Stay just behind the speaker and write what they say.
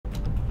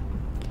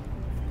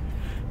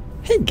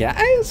Hey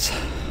guys!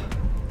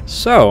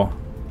 So,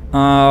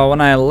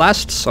 when I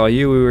last saw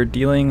you, we were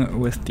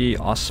dealing with the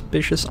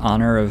auspicious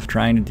honor of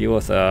trying to deal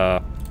with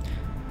a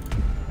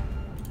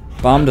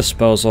bomb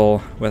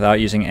disposal without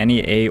using any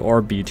A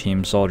or B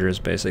team soldiers,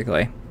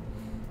 basically.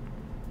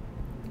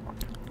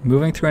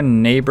 Moving through a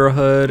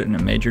neighborhood in a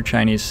major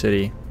Chinese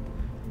city.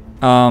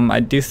 I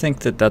do think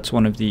that that's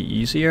one of the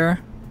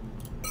easier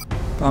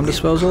bomb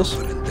disposals.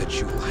 I'm confident that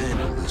you will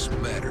handle this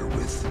matter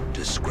with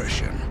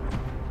discretion.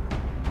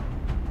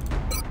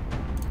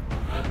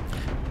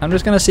 I'm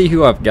just gonna see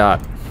who I've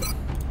got.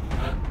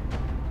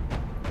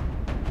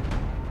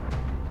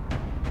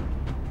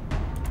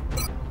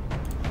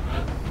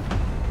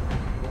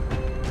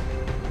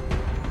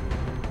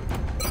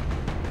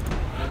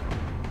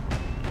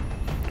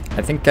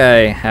 I think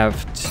I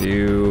have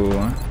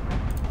to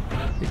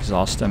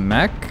exhaust a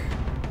mech.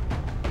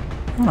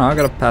 I don't know, I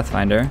got a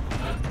Pathfinder.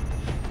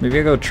 Maybe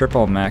I go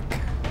triple mech.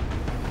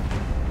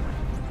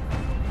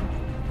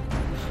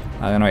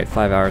 I'm gonna wait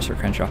 5 hours for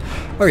Crenshaw.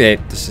 Okay,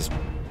 this is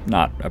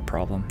not a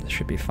problem. This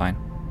should be fine.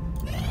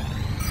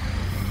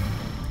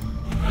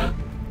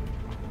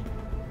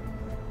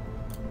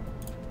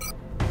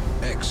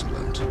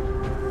 Excellent.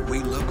 We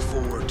look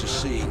forward to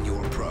seeing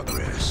your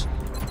progress.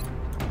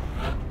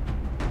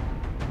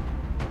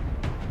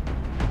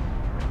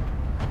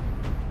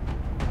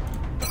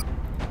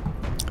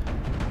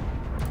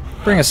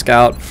 Bring a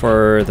scout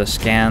for the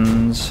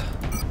scans,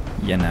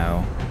 you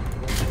know.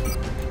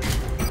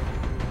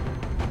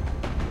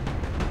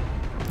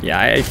 Yeah,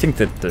 I think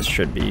that this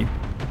should be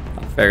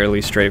a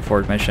fairly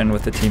straightforward mission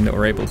with the team that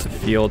we're able to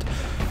field.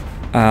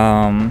 We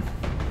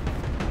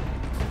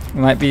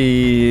might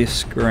be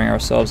screwing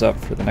ourselves up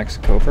for the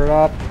next covert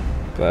op,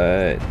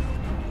 but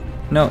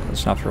no,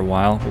 that's not for a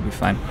while. We'll be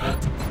fine.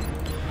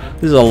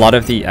 This is a lot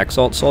of the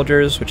Exalt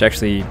soldiers, which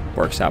actually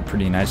works out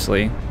pretty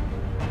nicely,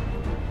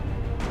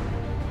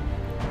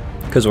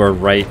 because we're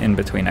right in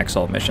between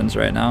Exalt missions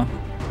right now.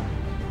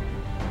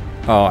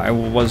 Oh, I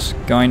was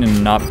going to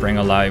not bring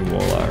a Lai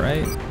Wola,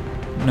 right?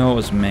 No, it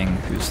was Ming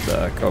who's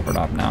the covert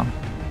op now.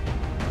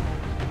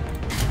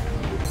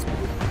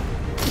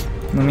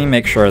 Let me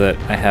make sure that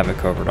I have a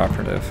covert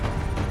operative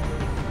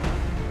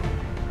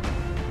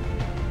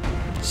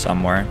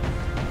somewhere.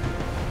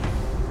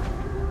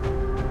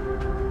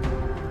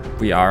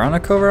 We are on a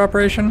covert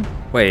operation?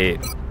 Wait,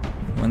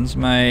 when's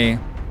my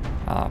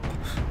op?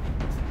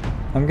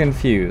 I'm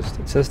confused.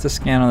 It says to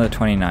scan on the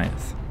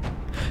 29th.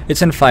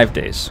 It's in 5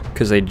 days,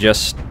 because they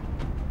just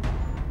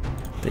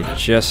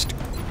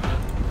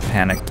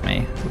panicked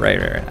me. Right,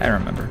 I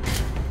remember.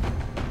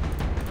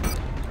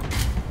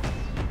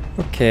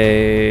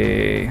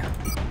 Okay.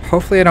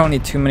 Hopefully I don't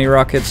need too many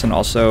rockets, and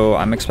also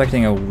I'm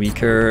expecting a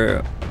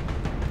weaker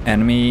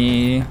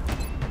enemy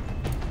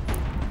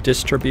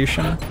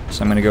distribution,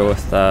 so I'm gonna go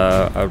with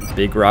a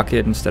big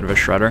rocket instead of a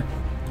shredder.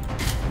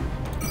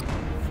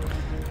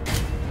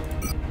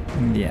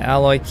 And the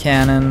alloy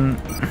cannon.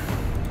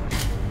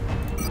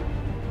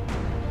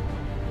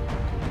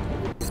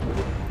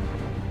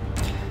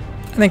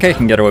 I think I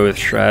can get away with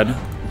shred.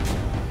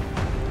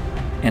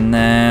 And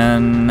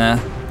then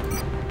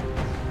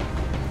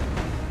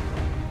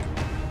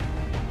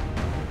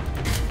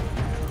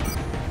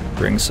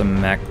bring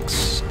some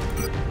mechs.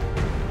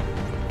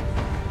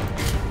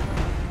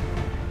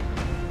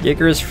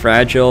 Jaeger is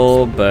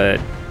fragile, but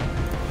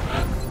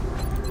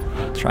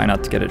try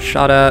not to get it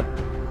shot at.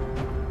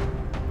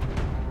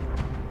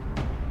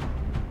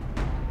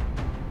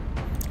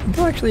 I think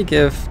I'll actually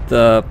give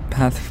the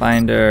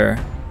Pathfinder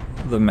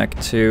the mech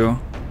 2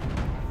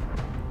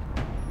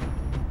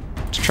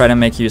 to try to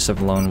make use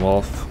of Lone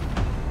Wolf.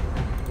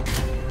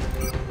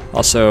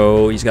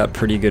 Also, he's got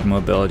pretty good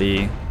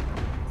mobility,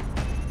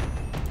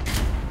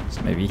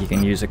 so maybe he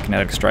can use a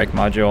kinetic strike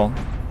module.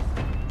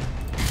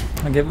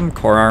 I'll give him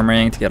core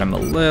armoring to get him a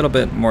little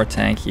bit more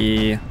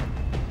tanky.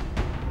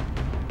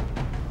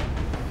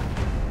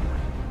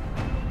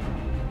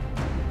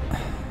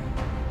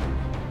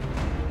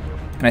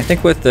 And I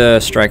think with the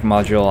strike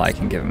module I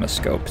can give him a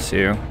scope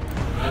too.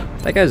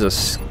 That guy's a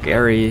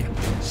scary,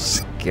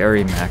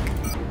 scary mech.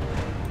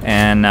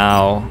 And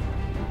now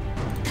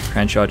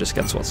Crenshaw just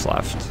gets what's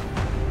left.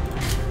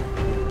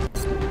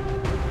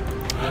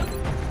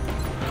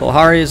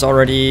 Kalahari is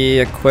already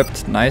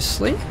equipped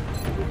nicely.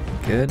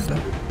 Good.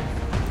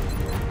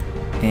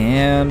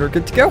 And we're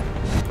good to go.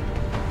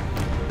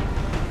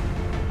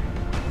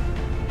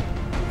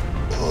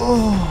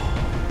 Oh.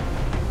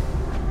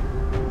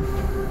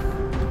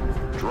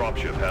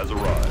 Dropship has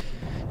arrived.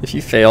 If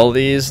you fail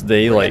these,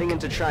 they We're like heading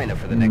into China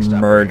for the next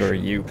murder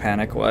operation. you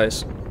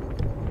panic-wise.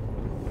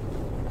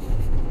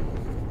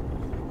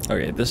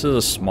 Okay, this is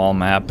a small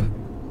map.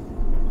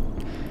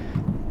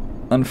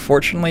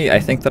 Unfortunately, I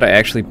think that I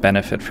actually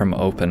benefit from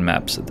open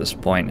maps at this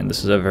point, and this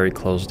is a very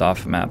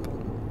closed-off map.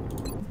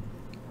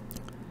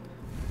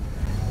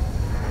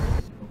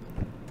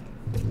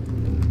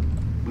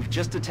 We've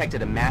just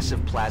detected a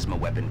massive plasma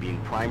weapon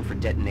being primed for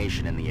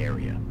detonation in the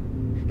area.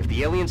 If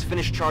the aliens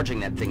finish charging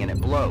that thing and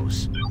it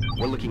blows,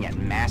 we're looking at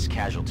mass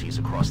casualties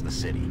across the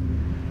city.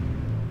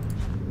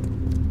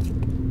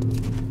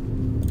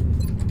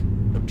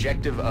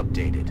 Objective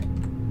updated.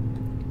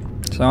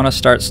 So I want to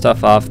start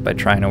stuff off by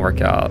trying to work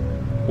out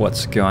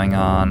what's going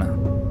on.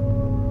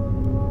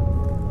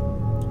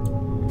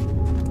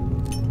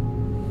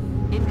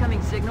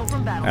 Incoming signal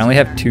from battle. I only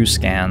have center. 2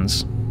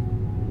 scans.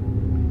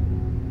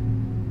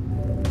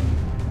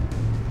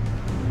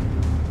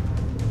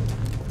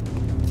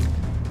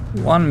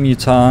 One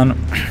Muton,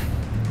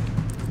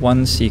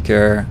 1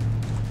 Seeker,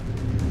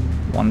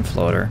 1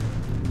 Floater.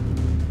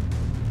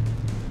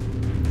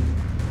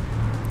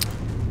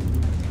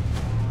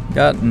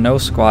 Got no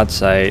squad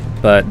sight,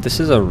 but this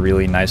is a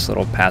really nice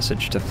little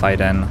passage to fight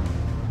in.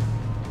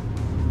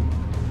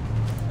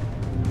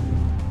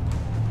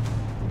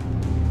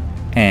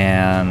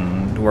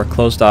 And we're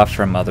closed off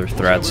from other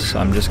threats, so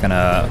I'm just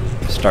gonna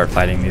start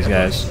fighting these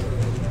guys.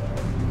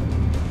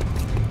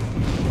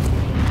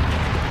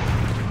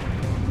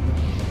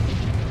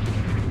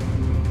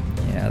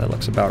 Yeah, that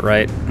looks about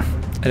right.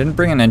 I didn't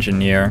bring an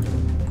engineer,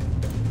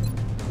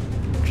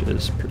 which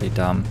is pretty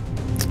dumb.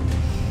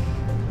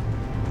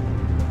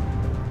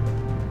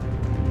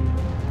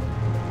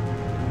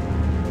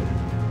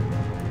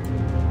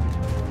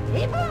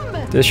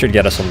 This should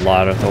get us a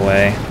lot of the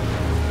way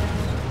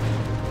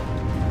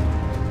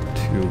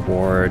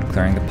toward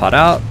clearing the pot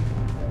out.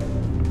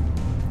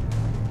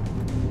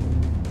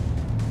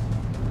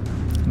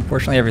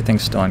 Unfortunately,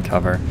 everything's still in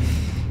cover.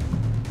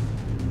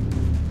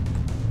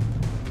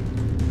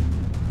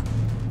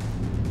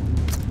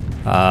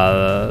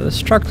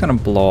 This truck's gonna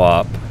blow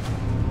up.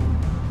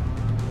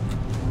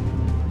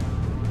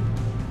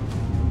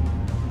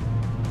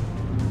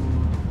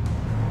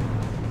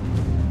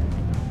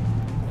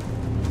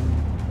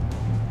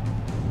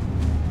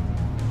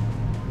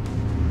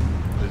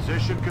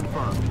 Position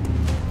confirmed.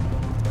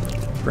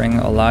 Bring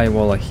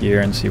Olayiwola here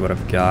and see what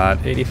I've got.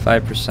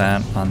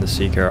 85% on the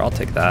Seeker. I'll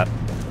take that.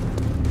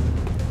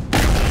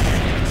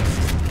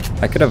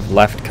 I could have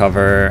left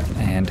cover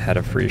and had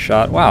a free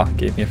shot. Wow,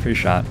 gave me a free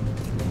shot.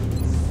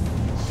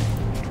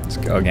 Let's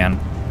go again.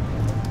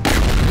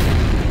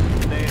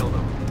 Nailed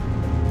him.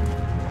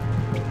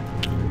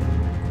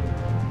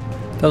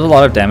 Does a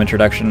lot of damage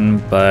reduction,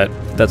 but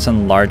that's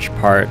in large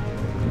part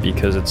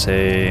because it's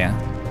a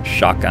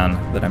shotgun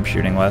that I'm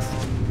shooting with.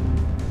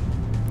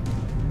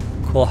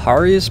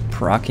 Kulhari's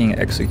proccing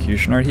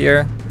Executioner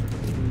here.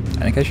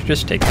 I think I should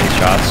just take these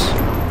shots.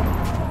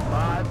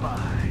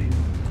 Bye-bye.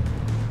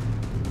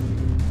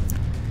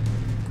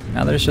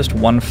 Now there's just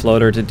 1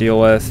 floater to deal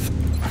with.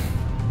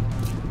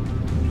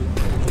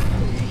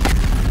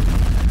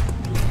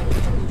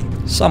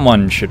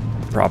 Someone should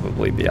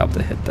probably be able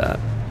to hit that.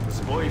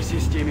 Сбой в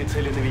системе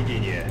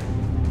целенаведения.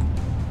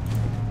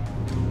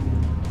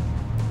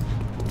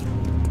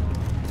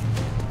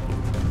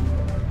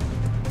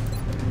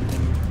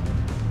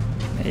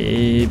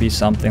 Maybe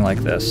something like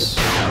this.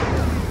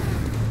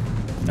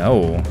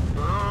 No.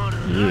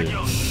 Ew.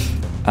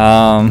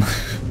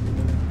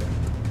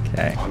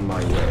 Okay. On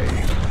my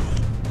way.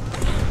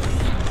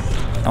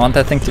 I want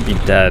that thing to be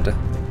dead.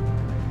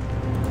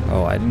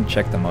 Oh, I didn't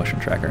check the motion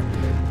tracker.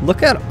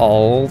 Look at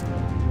all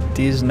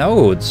these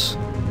nodes.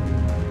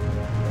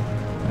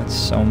 That's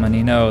so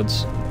many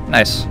nodes.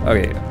 Nice.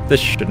 Okay, this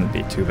shouldn't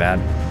be too bad.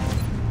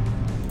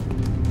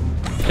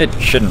 It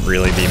shouldn't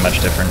really be much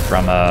different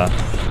from a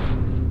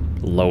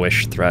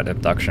lowish threat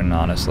abduction,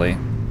 honestly.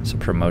 It's a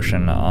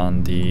promotion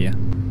on the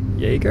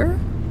Jaeger.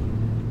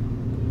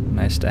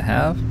 Nice to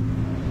have.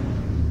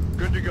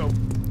 Good to go.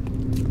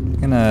 I'm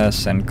gonna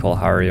send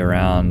Kulhari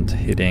around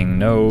hitting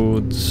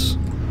nodes.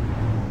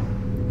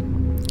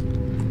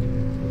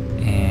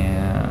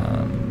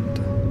 And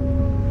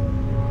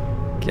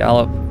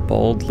gallop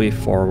boldly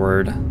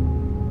forward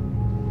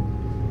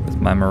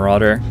with my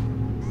Marauder.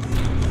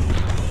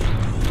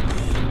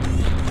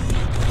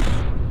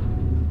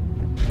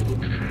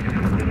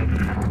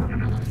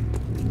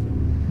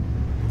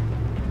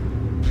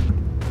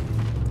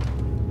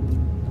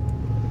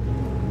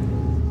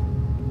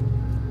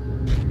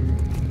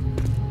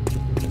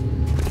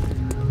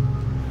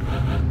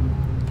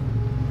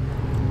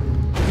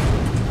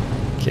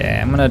 Okay,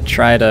 I'm gonna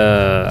try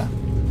to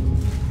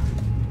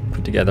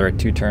put together a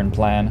 2-turn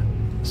plan.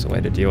 It's a way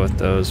to deal with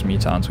those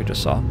Mutons we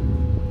just saw.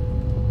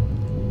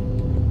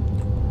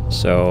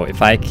 So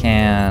if I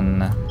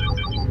can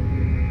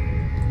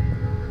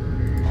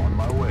On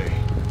my way.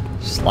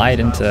 slide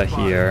into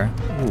here.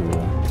 Ooh.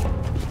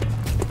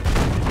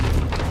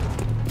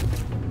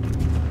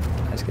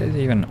 Are these guys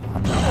even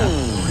on the map?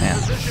 Man.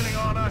 Positioning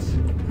on us.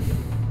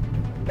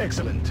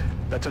 Excellent.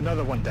 That's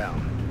another one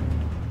down.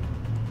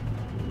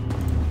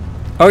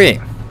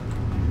 Okay.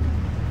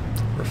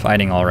 We're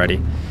fighting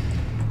already.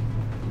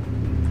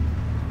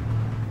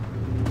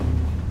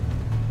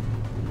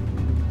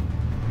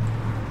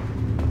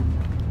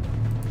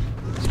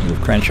 Let's move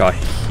Crenshaw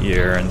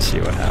here and see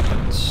what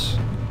happens.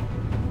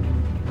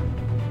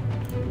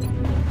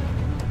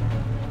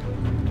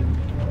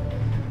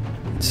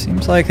 It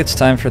seems like it's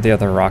time for the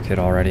other rocket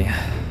already.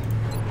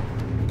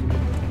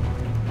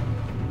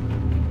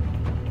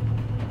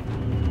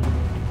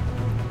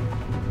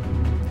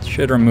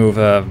 Should remove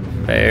a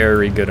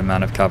very good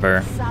amount of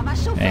cover,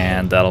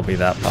 and that'll be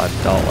that pod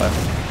dealt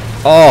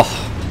with. Oh!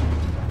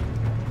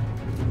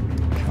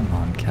 Come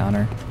on,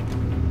 counter.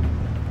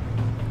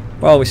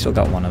 Well, we still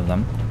got one of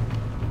them.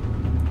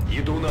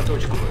 Иду на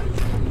точку.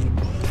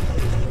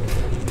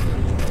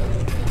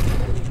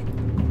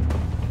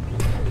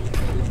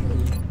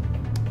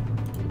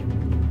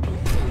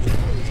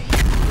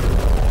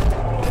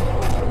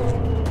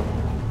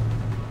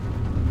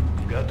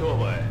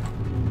 Готово.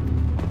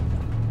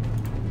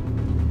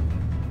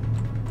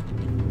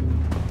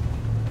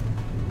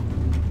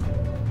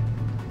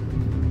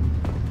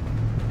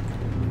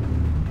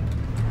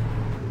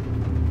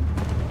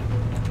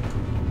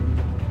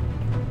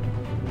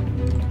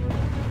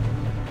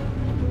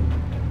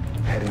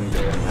 Heading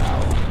there now.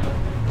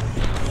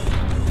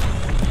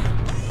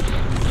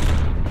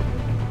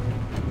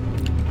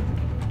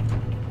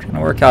 Trying to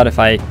work out if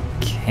I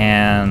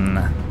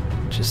can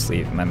just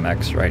leave my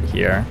mechs right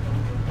here,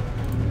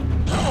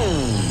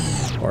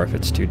 or if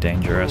it's too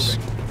dangerous.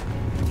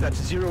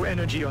 That's 0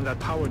 energy on that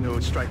power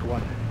node, Strike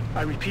One.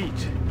 I repeat,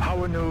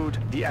 power node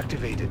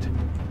deactivated.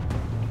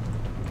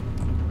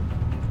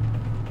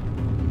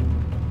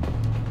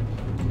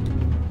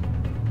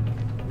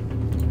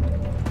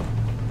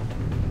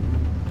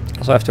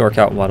 Also have to work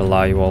out what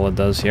Alayuola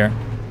does here.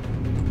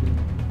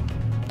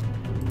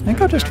 I think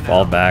I'll just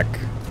fall back.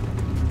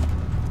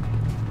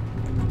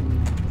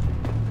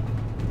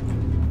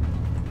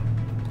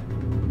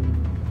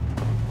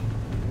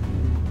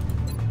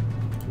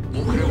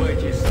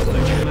 Укрывайтесь,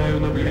 начинаю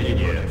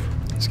наблюдение.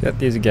 Let's get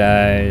these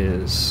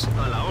guys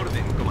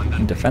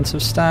in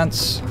defensive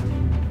stance.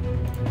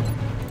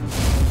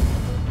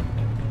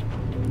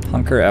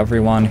 Hunker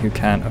everyone who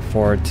can't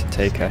afford to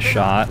take a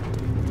shot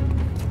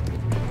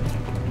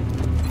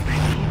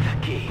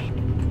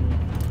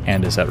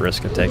and is at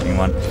risk of taking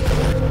one.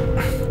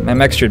 My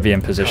mech should be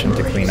in position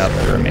to clean up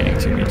the remaining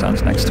 2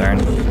 Metons next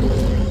turn.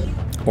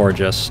 Or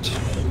just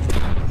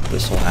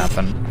this will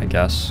happen, I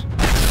guess.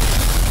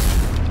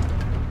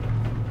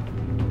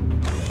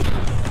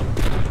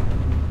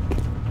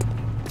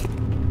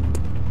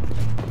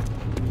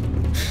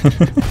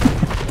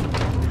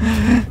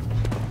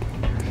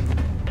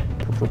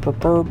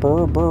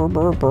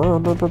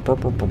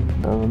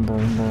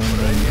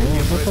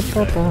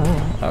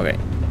 Okay,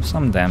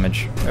 some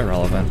damage,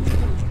 irrelevant.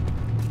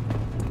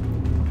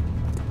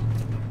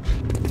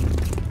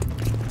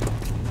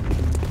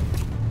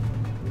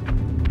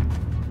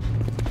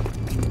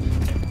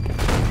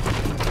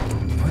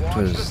 What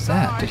was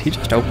that? Did he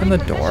just open the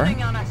door?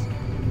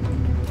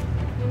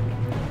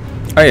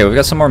 Oh yeah, we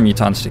got some more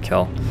Metons to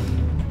kill.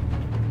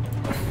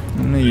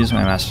 I'm gonna use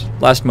my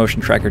last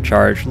motion tracker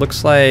charge.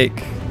 Looks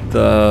like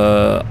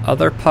the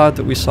other pod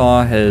that we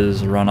saw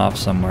has run off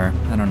somewhere.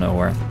 I don't know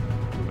where.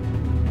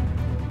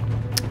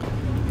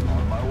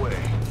 On my way.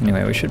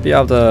 Anyway, we should be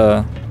able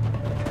to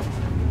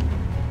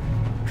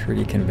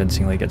pretty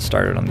convincingly get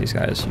started on these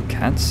guys. You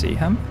can't see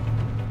him?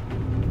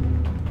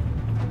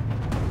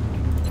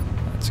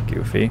 That's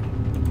goofy.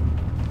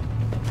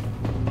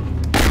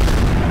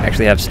 I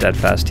actually have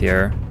Steadfast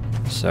here,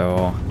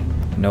 so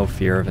no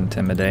fear of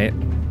Intimidate.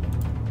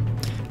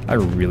 I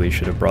really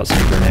should have brought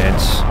some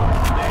grenades.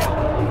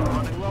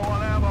 Running low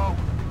on ammo.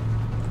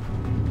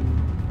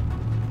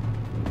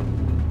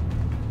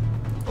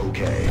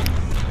 Okay.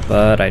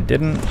 But I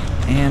didn't,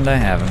 and I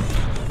haven't.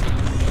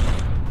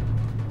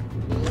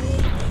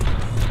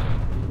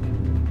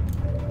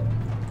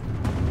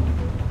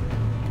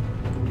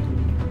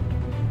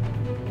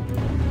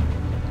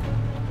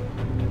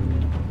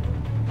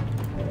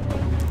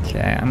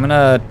 Okay, I'm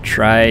gonna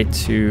try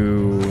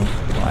to...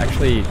 Well,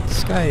 actually,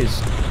 this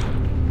guy's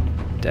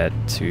dead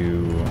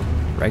to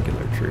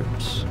regular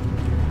troops.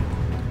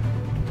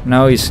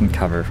 No, he's in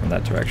cover from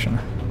that direction.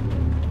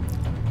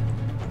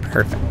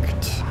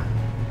 Perfect.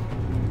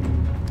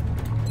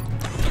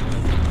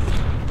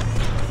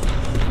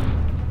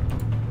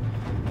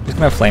 Just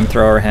gonna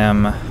flamethrower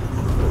him.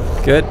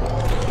 Good.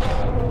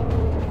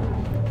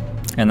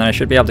 And then I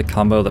should be able to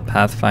combo the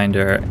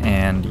Pathfinder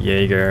and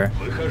Jaeger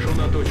Выхожу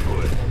на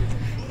точку.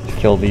 to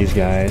kill these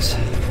guys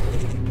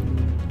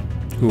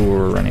who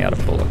are running out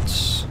of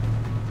bullets.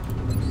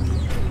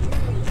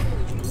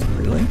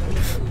 Really?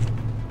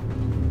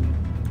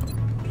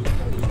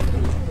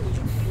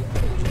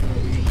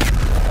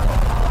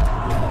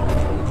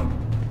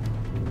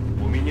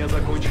 У меня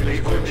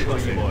закончились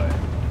припасы.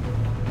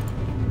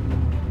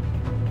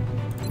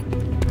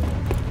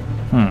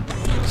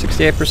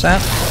 68%?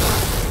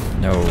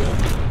 No.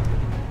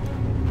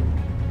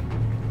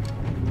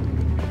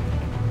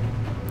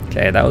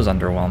 Okay, that was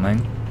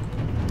underwhelming.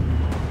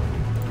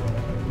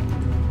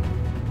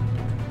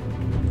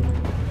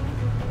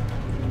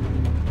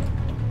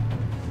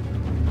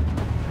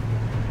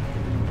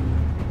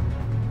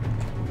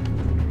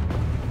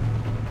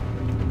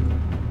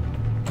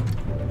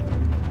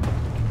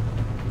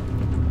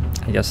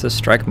 I guess this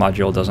strike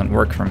module doesn't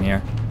work from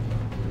here.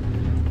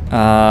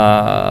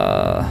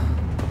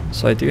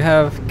 So I do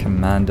have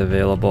command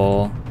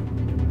available.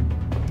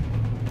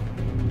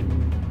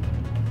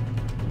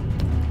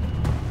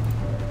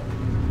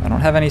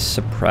 don't have any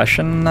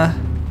suppression.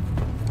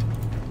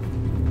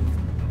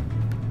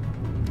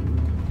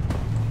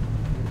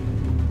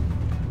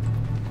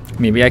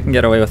 Maybe I can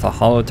get away with a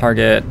hollow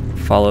target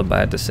followed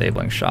by a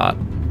disabling shot.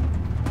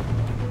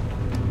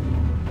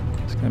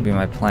 It's gonna be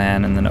my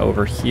plan, and then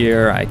over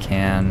here I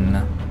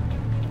can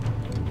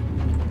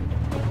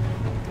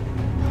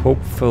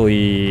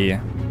hopefully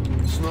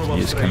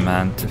use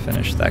command to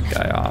finish that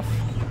guy off.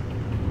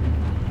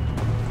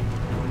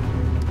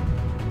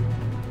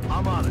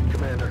 I'm on it,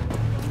 Commander.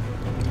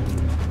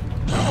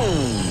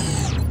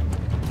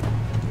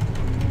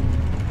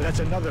 That's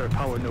another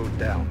power node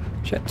down.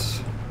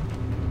 Shit.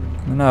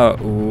 I'm gonna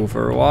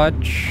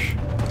overwatch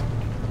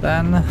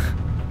then, I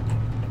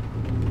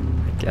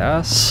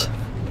guess.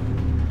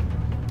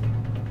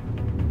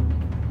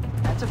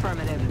 That's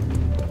affirmative.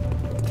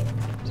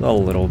 It's a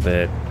little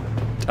bit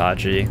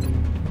dodgy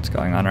what's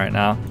going on right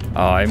now.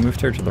 Oh, I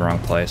moved her to the wrong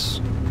place.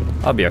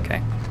 I'll be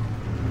okay.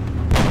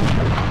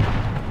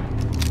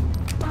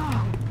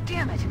 Oh,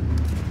 damn it.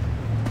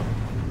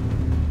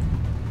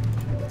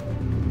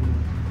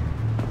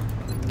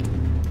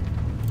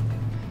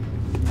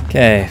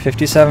 Okay,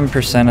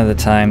 57% of the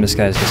time this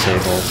guy's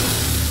disabled.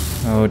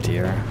 Oh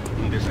dear.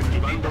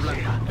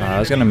 I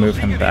was gonna move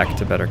him back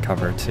to better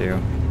cover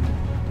too.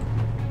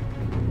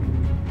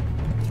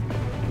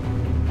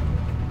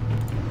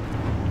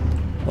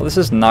 Well, this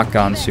has not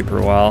gone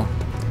super well.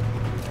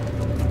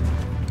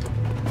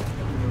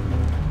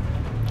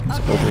 Let's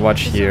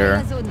Overwatch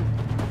here.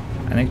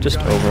 I think just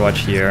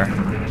Overwatch here.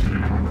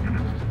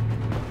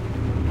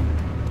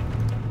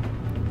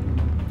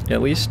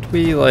 At least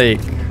we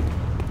like...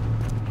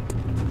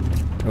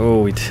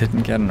 Oh, we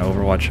didn't get an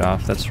Overwatch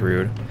off. That's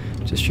rude.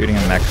 Just shooting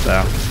a mech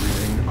though.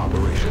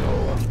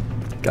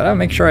 Gotta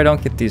make sure I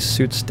don't get these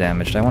suits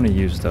damaged. I want to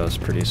use those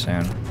pretty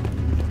soon.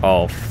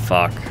 Oh,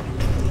 fuck.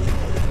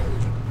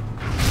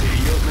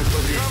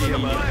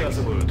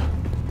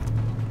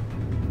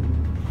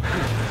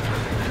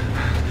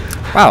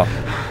 Wow.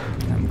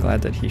 I'm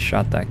glad that he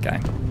shot that guy.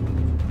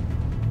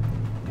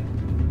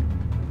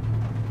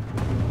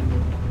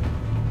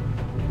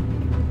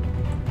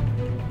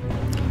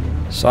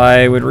 So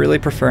I would really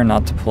prefer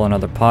not to pull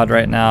another pod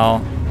right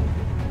now.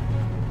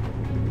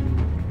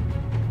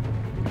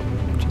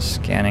 Just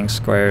scanning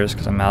squares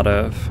because I'm out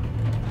of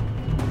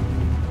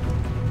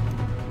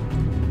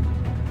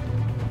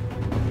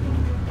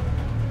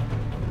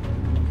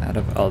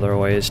other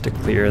ways to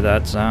clear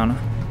that zone.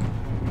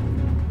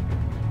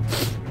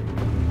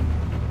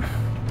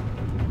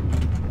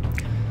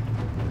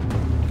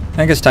 I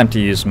think it's time to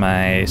use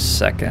my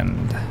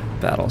second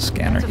battle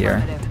scanner here.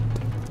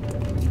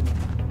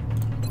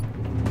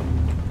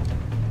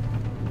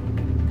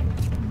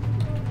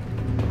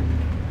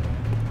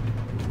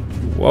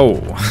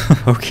 Whoa,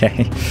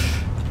 okay.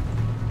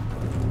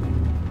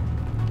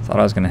 Thought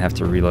I was gonna have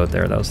to reload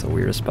there. That was the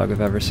weirdest bug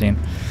I've ever seen.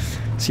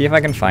 See if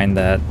I can find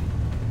that.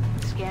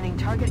 Scanning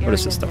target What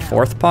is this, area the now.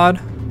 fourth pod?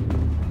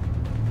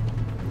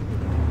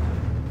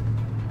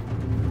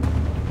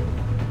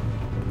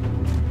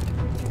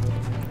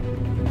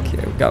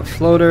 Okay, we've got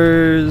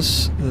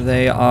floaters.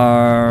 They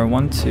are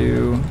 1,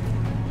 2,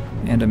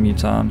 and a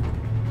muton.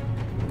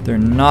 They're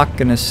not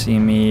gonna see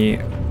me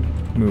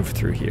move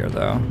through here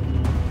though.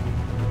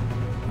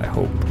 I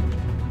hope.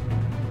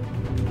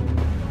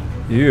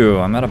 Ew,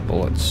 I'm out of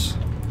bullets.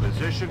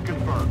 Position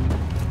confirmed.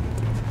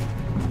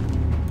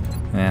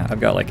 Yeah, I've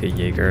got like a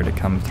Jaeger to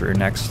come through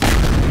next,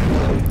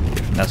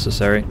 if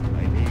necessary.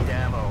 I need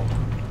ammo.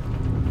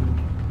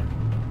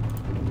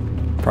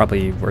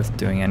 Probably worth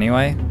doing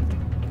anyway.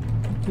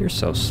 You're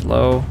so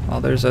slow. Oh,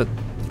 there's a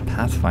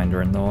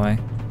Pathfinder in the way.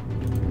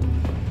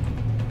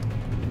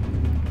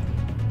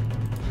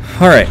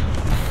 Alright.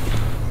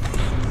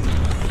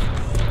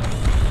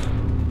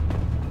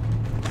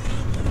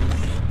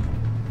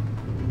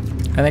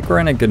 I think we're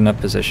in a good enough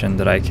position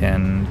that I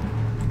can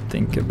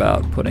think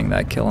about putting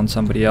that kill on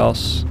somebody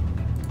else.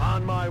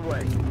 On my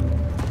way.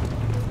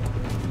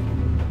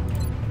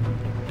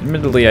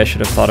 Admittedly, I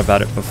should have thought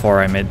about it before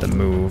I made the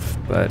move,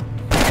 but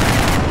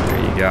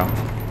there you go.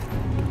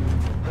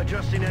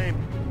 Adjusting aim.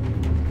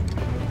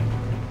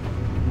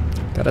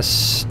 Gotta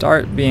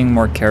start being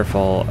more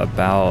careful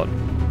about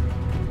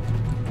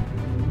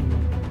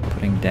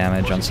putting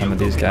damage on some of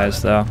these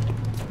guys, though.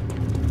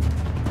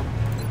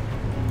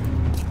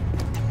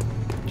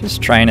 Just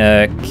trying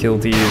to kill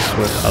these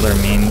with other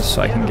means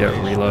so I can get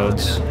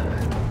reloads.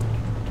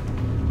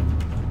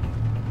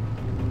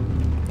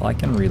 Well, I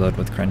can reload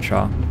with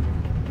Crenshaw.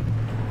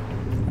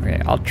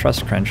 Okay, I'll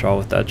trust Crenshaw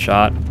with that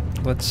shot.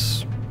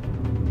 Let's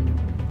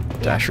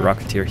dash a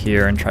Rocketeer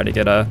here and try to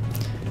get a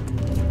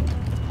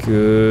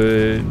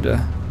good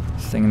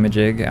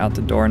thingamajig out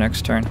the door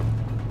next turn.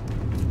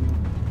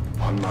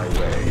 On my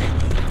way.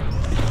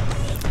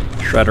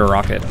 Shredder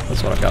rocket,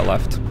 that's what I've got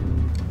left.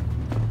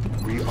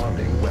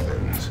 Rearming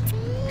weapons.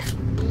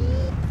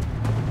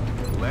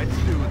 Let's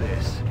do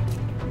this.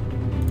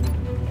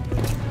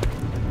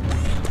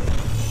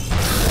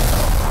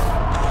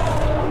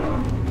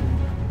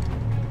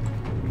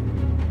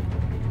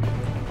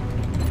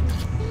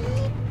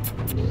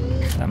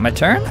 That My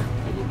turn?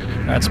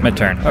 That's my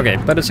turn. Okay,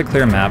 but it's a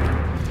clear map.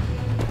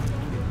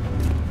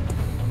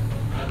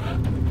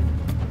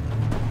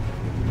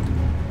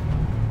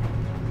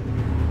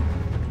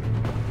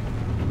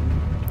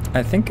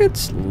 I think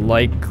it's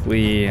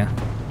likely Aye,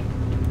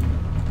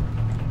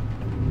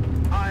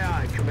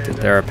 aye, Commander.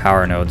 that there are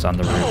power nodes on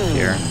the roof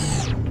here.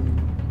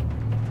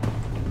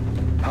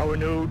 Power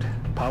node,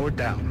 powered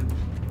down.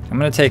 I'm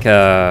gonna take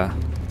a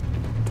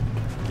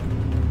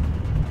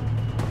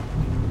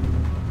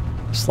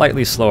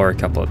slightly slower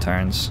couple of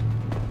turns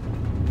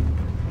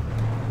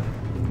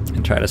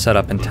and try to set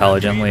up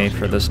intelligently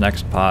for this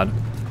next pod.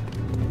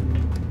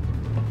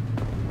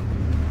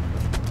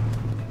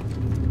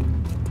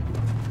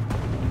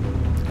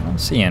 I don't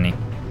see any.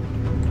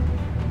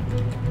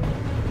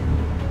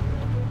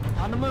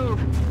 On the move.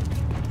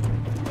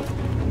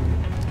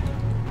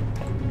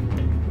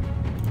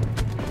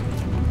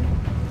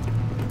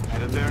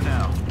 Headed there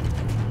now.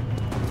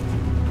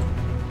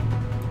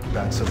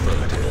 That's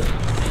affirmative.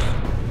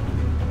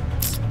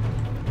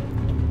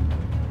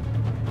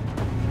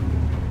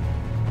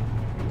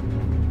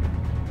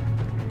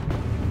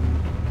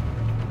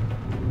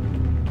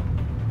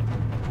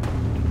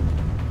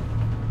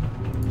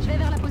 Je vais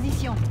vers la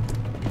position.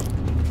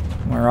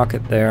 My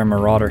rocket there,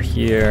 Marauder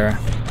here.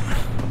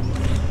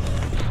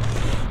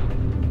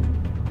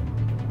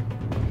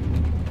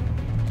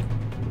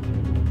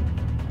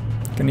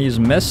 Gonna use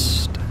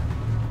Mist.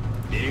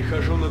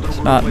 Перехожу на другую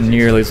It's not позицию.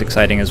 nearly as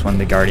exciting as when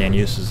the Guardian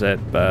uses it,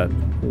 but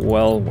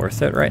well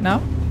worth it right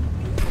now.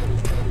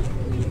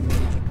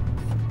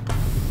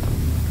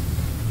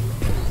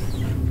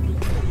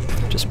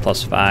 Just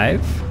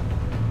 +5.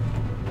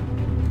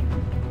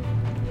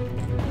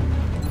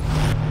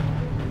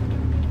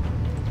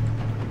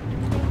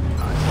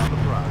 Eyes on the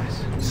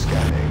prize.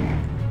 Scanning.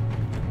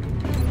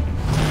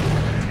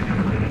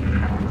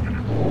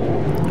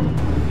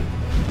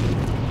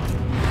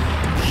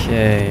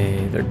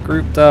 Okay, they're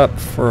grouped up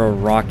for a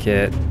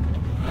rocket.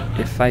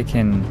 If I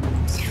can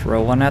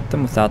throw one at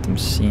them without them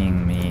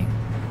seeing me.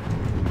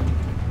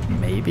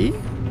 Maybe?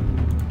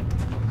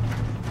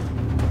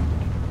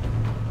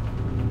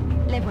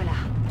 Les voilà.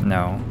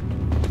 No.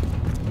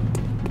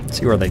 Let's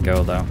see where they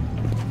go though.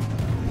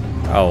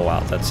 Oh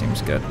wow, that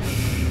seems good.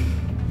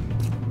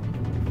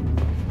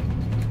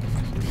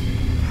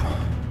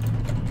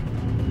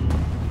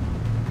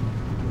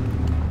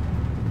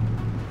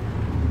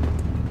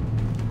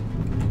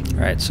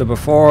 Alright, so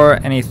before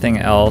anything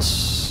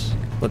else,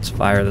 let's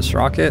fire this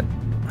rocket.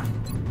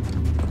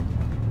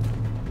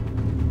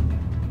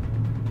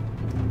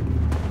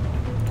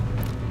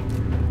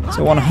 It's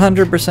a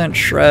 100%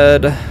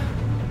 shred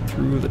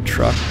through the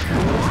truck.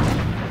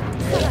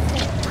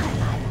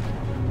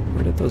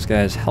 Where did those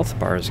guys' health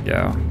bars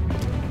go?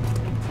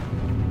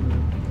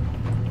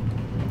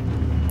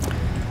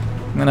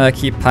 I'm gonna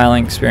keep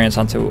piling experience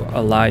onto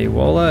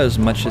Alayuola as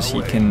much as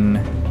he can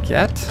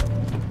get.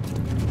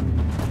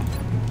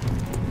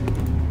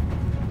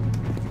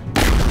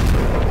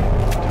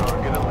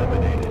 Target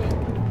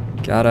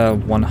eliminated. Got a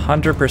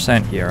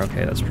 100% here.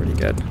 Okay, that's pretty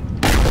good.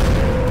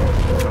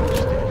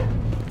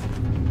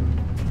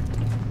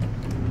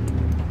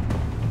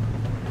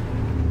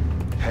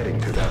 Heading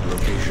to that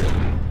location.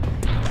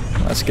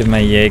 Let's give my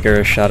Jaeger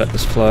a shot at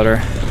this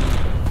floater.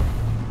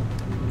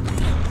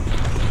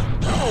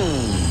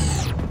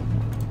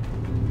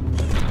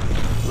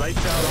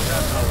 Lights out on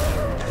that power.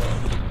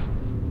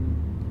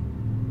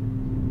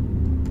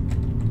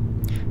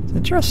 It's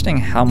interesting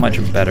how much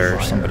better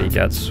somebody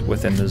gets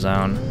within the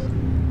zone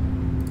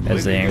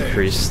as they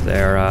increase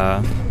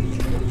their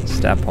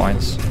stat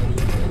points.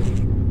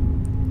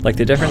 Like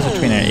the difference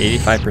between an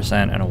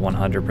 85% and a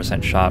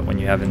 100% shot when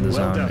you have in the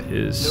Well zone done.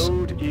 is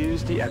Node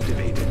is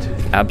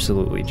deactivated.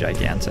 absolutely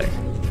gigantic.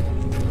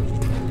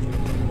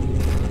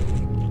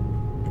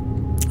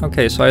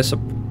 Okay, so I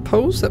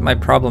suppose that my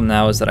problem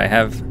now is that I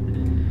have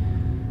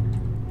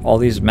all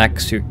these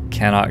mechs who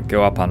cannot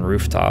go up on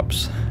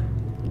rooftops.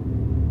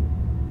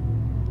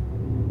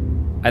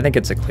 I think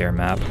it's a clear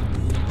map.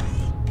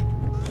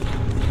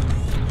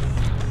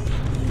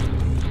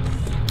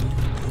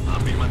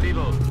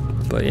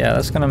 Afirmativo. But yeah,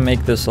 that's gonna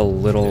make this a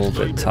little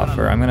bit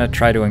tougher. I'm gonna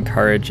try to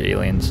encourage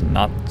aliens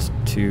not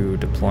to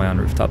deploy on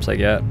rooftops, I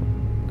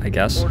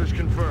guess. Orders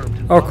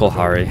confirmed. Oh,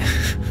 Kolhari.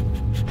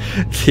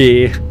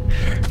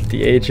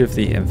 The age of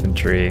the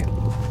infantry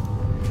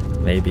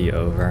may be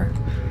over.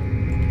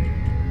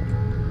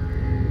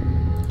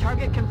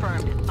 Target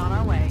confirmed. On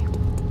our way.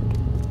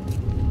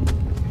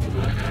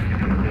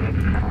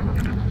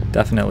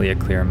 Definitely a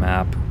clear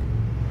map.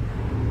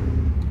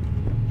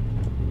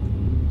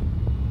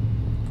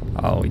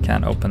 Oh, we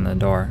can't open the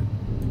door.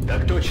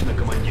 Так точно,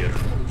 командир.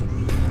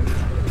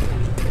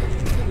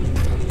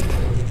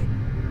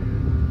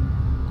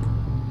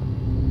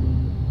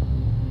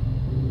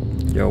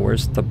 Yo,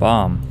 where's the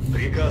bomb?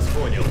 Приказ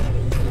понял.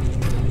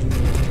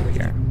 Over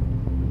here.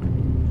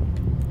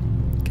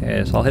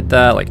 Okay, so I'll hit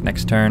that like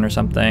next turn or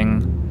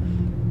something.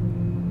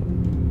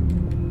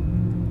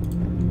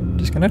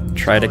 Just gonna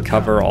try to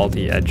cover all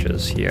the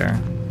edges here.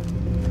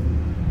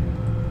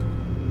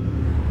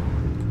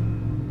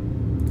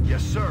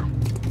 Yes, sir.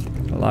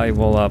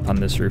 Reliable up on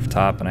this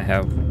rooftop, and I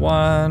have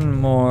one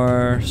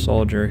more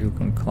soldier who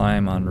can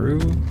climb on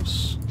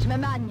roofs. Je me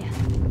magne.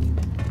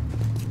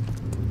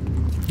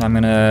 I'm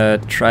gonna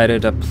try to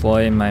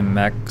deploy my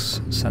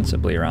mechs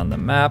sensibly around the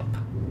map.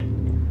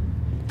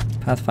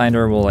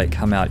 Pathfinder will like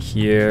come out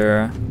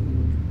here.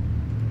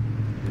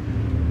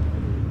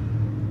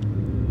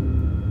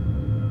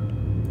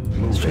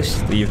 Let's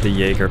just leave the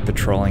Jaeger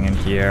patrolling in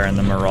here, and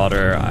the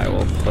Marauder I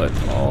will put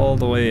all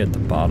the way at the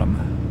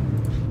bottom.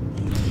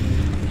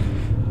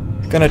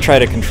 Gonna try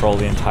to control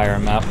the entire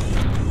map.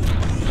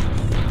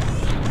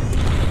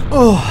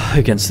 Oh,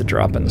 against the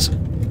drop-ins.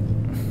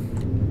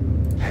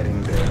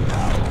 Heading there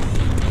now.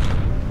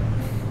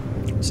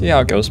 See how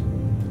it goes.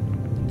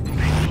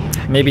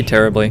 Maybe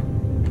terribly.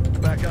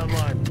 Back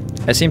online.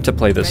 I seem to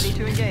play this Ready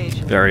to engage.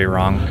 very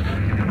wrong,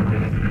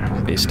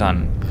 based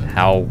on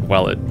how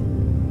well it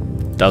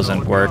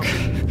doesn't work,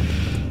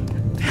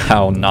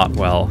 how not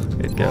well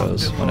it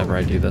goes whenever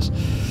I do this.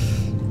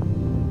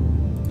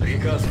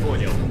 Приказ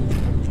понял.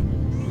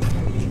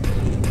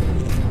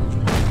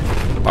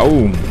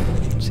 Boom!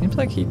 Seems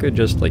like he could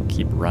just like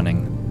keep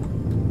running.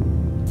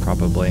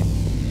 Probably.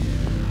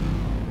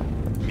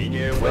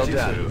 Меняю Well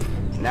позицию.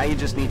 done. Now you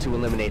just need to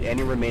eliminate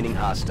any remaining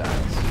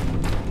hostiles.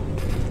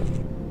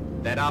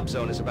 That op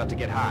zone is about to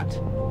get hot.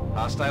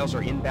 Hostiles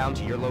are inbound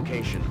to your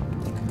location.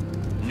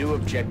 New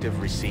objective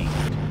received.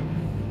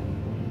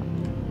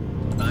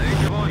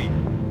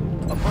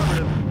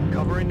 Affirmative.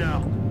 Covering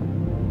now.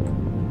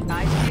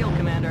 Nice deal,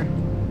 Commander.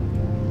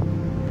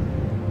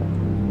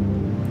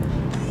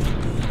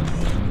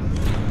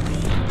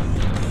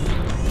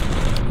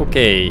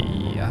 Okay.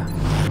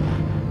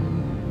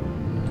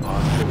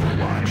 On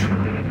Overwatch.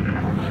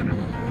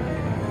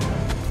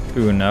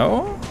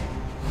 Uno.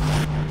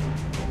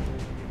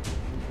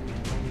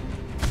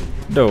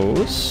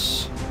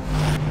 Dos.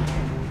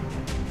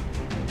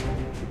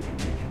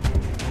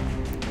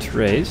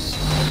 Tres.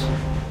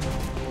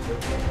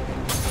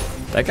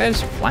 That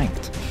guy's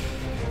flanked.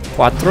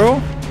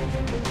 Cuatro.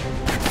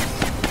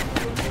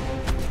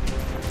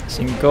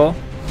 Cinco.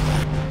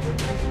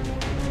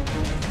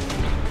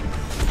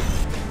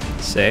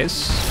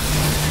 Seis.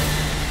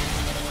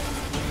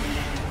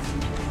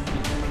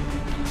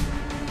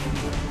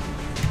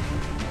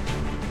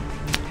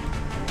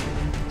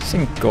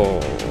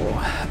 Cinco.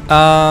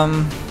 I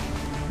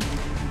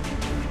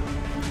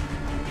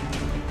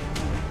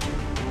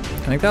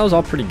think that was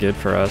all pretty good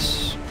for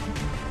us.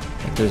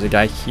 Like, there's a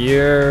guy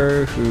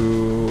here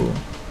who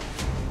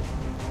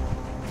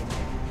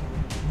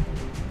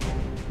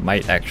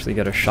might actually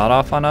get a shot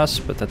off on us,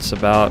 but that's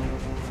about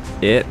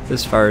it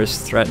as far as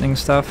threatening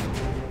stuff.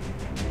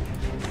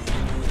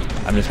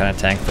 I'm just gonna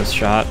tank this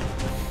shot.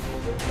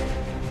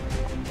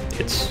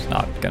 It's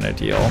not gonna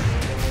deal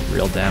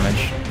real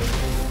damage.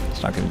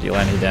 It's not gonna deal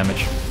any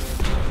damage.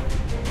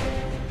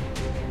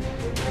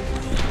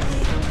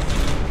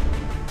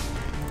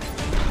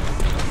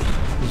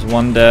 There's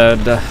one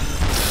dead.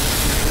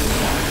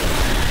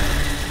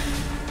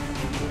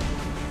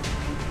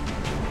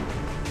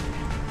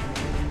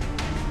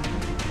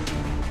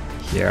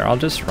 Here, I'll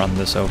just run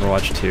this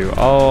Overwatch 2.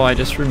 Oh, I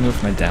just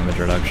removed my damage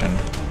reduction.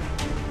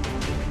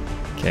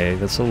 Okay,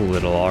 that's a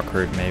little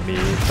awkward maybe,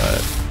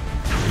 but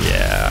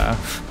yeah.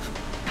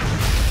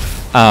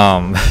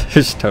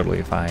 It's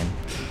totally fine.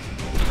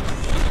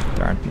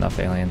 There aren't enough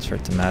aliens for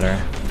it to matter.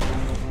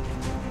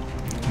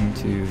 1,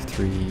 2,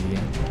 3.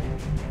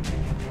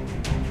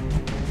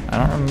 I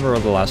don't remember where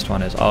the last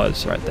one is. Oh,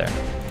 it's right there.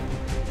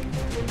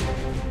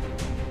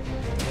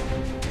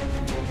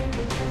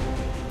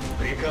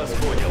 Приказ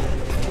понял.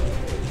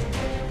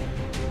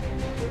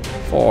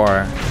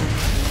 4.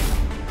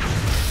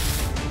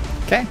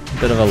 Okay,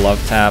 bit of a love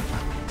tap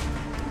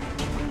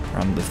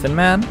from the Thin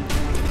Man.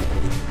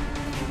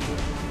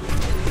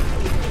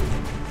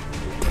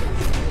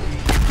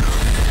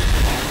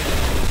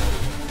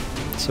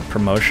 It's a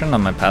promotion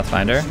on my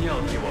Pathfinder.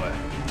 Снял его.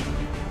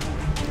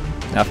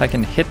 Now if I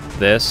can hit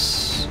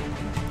this,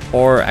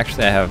 or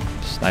actually I have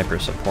sniper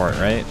support,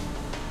 right?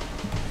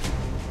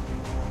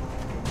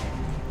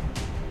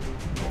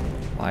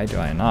 Why do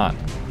I not?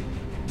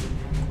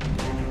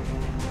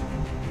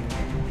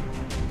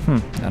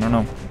 I don't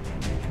know.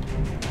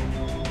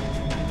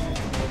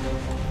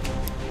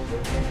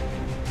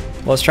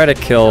 Let's try to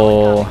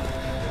kill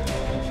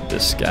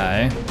this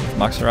guy with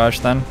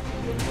Moxirage then.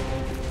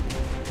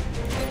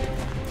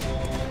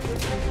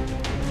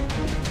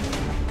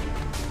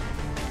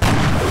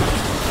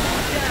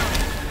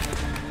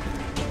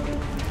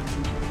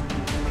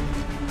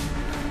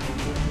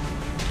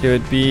 It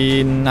would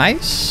be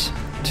nice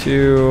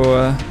to...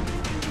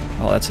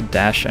 well, that's a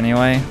dash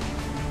anyway.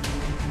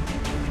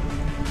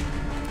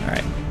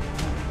 Alright.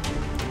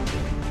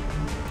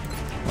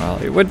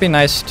 Well, it would be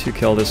nice to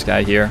kill this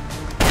guy here.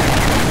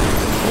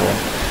 Cool.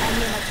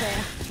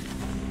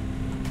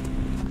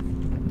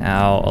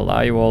 Now,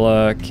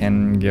 Olajuwola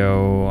can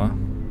go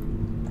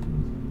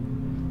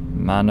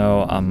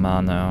mano a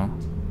mano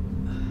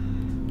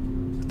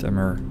with the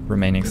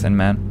remaining Thin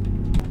Man.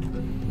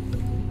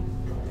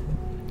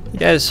 You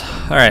guys,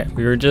 alright,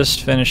 we were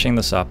just finishing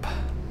this up.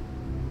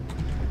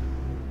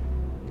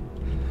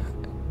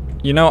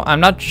 You know, I'm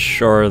not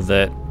sure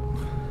that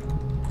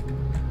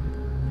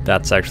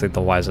that's actually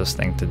the wisest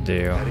thing to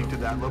do. Heading to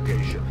that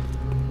location.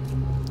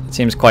 It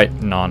seems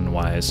quite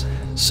non-wise.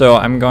 So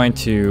I'm going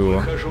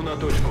to Выхожу на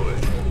точку.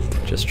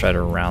 just try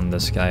to round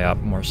this guy up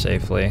more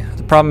safely.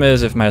 The problem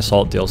is if my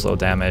assault deals low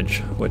damage,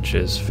 which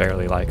is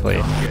fairly likely,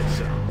 Yes,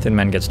 sir. Thin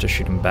Man gets to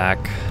shoot him back.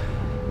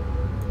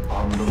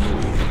 On the move.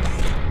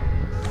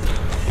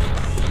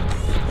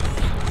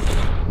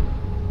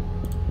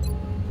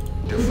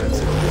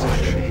 Defensive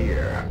position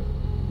here.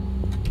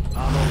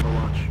 I'm on the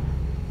launch.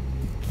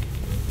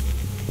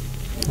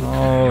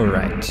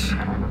 Alright.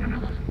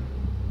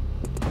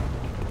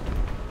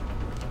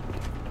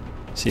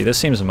 See, this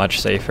seems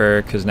much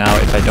safer, because now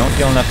if I don't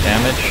deal enough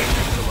damage,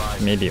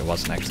 maybe it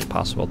wasn't actually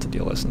possible to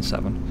deal less than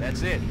 7.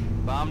 That's it.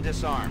 Bomb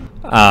disarmed.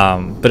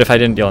 But if I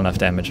didn't deal enough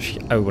damage,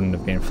 I wouldn't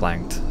have been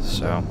flanked,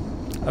 so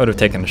I would have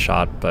taken a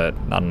shot, but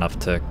not enough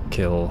to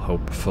kill,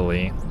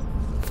 hopefully.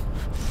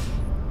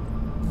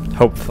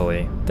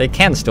 Hopefully. They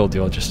can still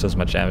deal just as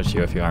much damage to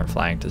you if you aren't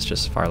flanked, it's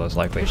just far less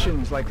likely.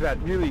 Missions like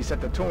that really set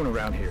the tone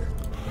around here.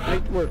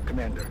 Great work,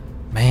 Commander.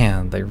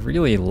 Man, they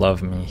really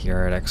love me here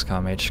at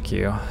XCOM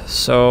HQ.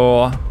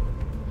 So,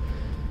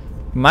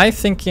 my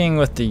thinking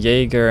with the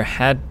Jaeger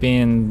had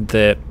been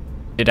that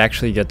it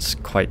actually gets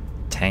quite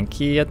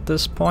tanky at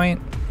this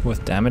point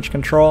with damage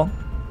control.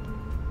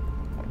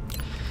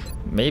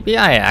 Maybe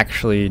I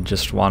actually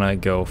just want to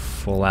go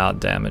full out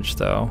damage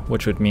though,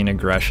 which would mean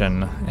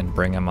aggression and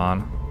bring him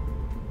on.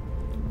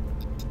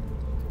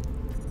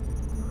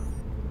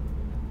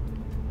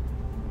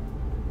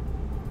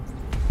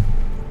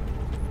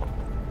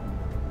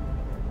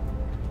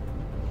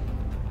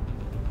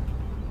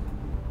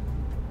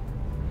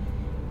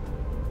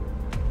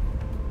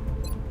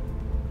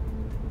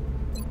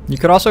 You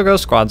could also go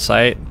squad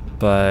sight,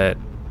 but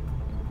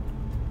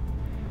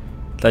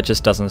that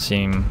just doesn't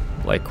seem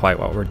like quite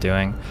what we're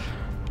doing.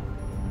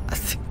 I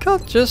think I'll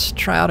just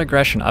try out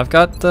aggression. I've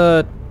got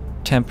the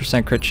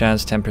 10% crit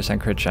chance, 10%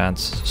 crit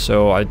chance,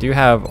 so I do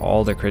have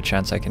all the crit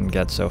chance I can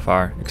get so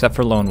far, except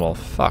for Lone Wolf.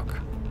 Fuck.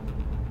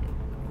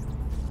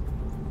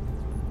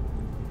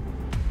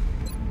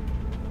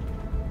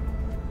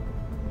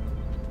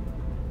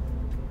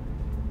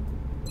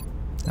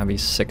 That'd be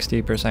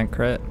 60%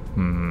 crit?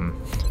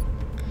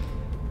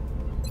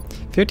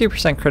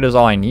 50% crit is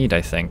all I need,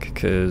 I think,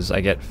 because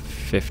I get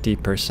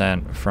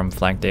 50% from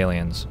flanked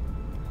aliens.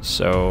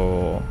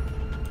 So,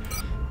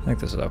 I think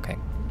this is okay.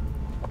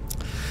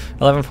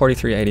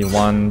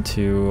 1143.81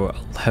 to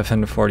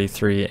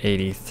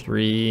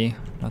 1143.83.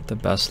 Not the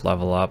best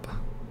level up.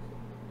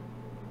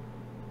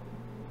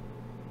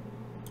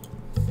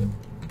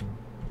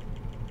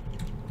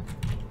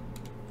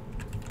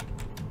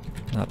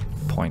 Not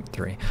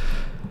 0.3.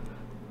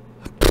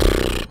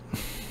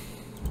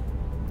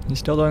 He's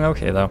still doing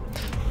okay though.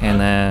 And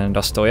then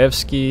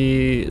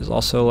Dostoevsky is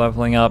also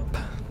leveling up.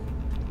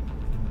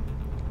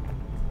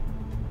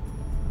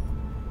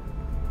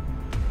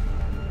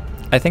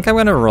 I think I'm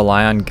going to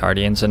rely on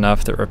Guardians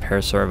enough that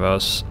repair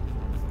servos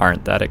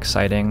aren't that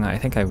exciting. I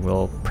think I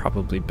will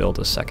probably build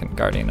a second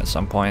Guardian at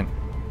some point.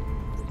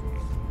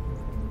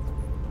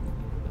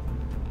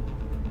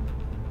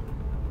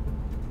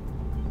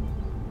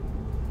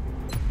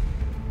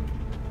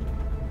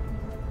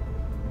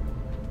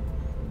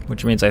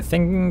 Which means I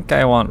think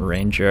I want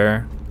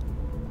Ranger.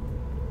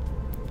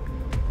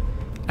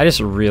 I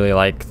just really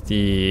like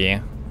the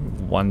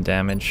 1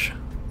 damage.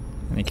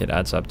 I think it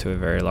adds up to a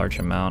very large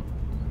amount.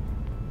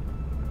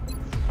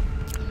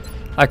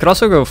 I could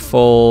also go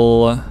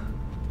full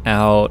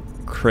out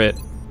crit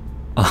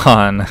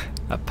on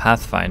a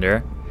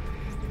Pathfinder.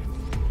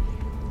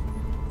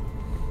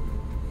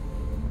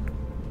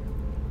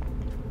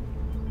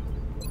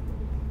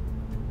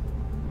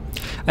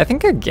 I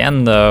think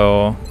again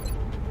though,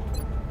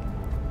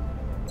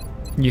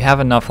 you have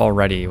enough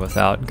already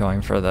without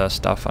going for the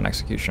stuff on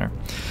Executioner.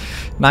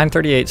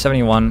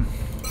 938.71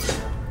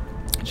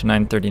 to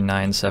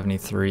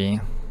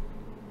 939.73.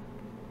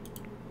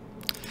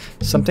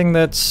 Something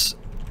that's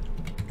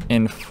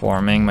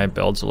informing my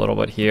builds a little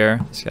bit here,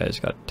 this guy's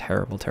got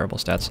terrible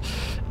stats,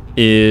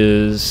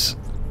 is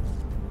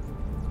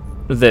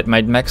that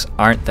my mechs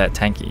aren't that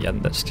tanky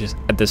at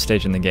this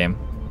stage in the game.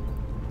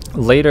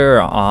 Later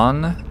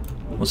on,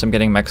 once I'm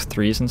getting mechs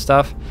 3s and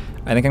stuff,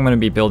 I think I'm going to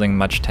be building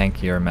much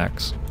tankier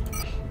mechs.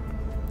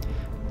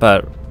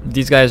 But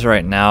these guys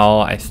right now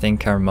I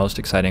think are most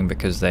exciting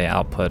because they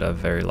output a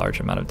very large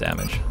amount of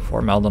damage.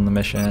 4 meld on the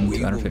mission,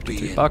 We will be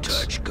 $253 in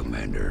bucks. touch,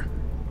 Commander.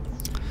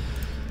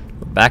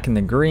 We're back in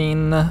the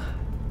green.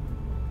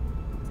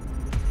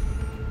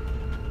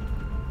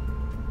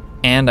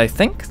 And I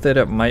think that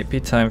it might be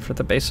time for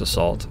the base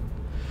assault.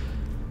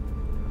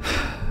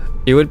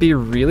 It would be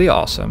really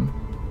awesome,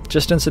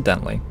 just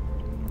incidentally,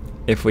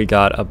 if we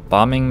got a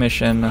bombing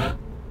mission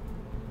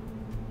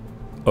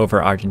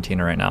over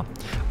Argentina right now.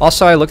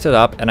 Also, I looked it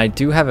up, and I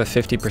do have a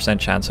 50%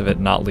 chance of it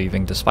not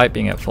leaving, despite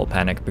being at full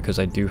panic, because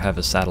I do have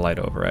a satellite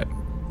over it.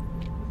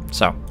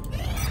 So,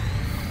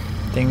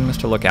 things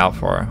to look out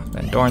for.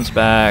 Van Dorn's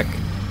back.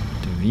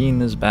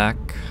 Devine is back.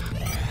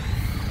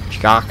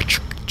 Chuck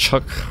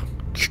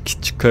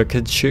is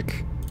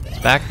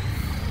back.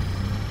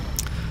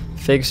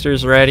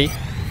 Figster's ready.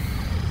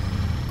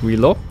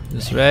 Guilo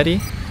is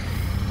ready.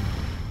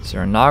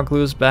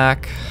 Serenoglu's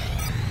back.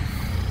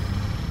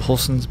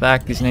 Poulsen's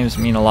back. These names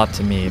mean a lot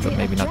to me, but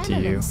maybe not to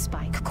you. The adrenaline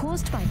spike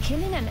caused by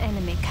killing an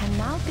enemy can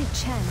now be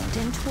channeled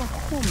into a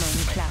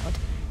hormone cloud,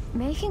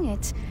 making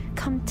it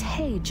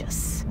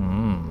contagious.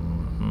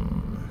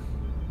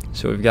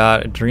 So we've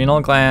got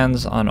adrenal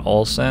glands on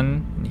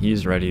Olsen, and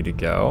he's ready to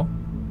go.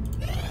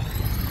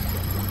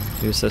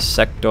 Here's the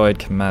sectoid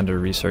commander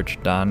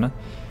research done.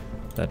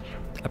 That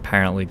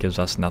apparently gives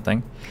us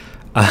nothing.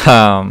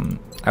 I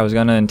was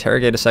going to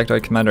interrogate a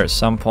sectoid commander at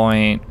some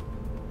point.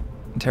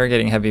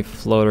 Interrogating heavy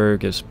floater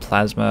gives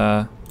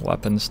plasma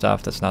weapon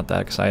stuff. That's not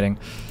that exciting.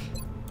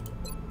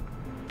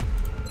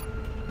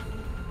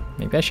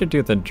 Maybe I should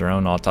do the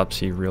drone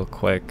autopsy real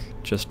quick,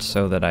 just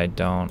so that I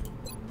don't...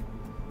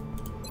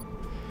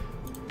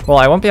 Well,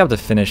 I won't be able to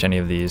finish any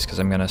of these because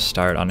I'm going to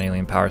start on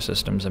alien power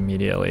systems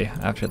immediately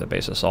after the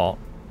base assault.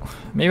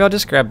 Maybe I'll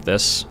just grab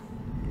this.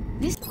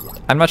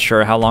 I'm not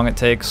sure how long it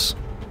takes.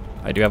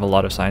 I do have a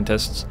lot of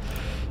scientists.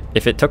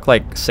 If it took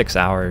like 6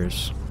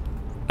 hours,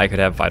 I could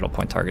have vital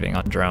point targeting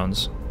on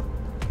drones.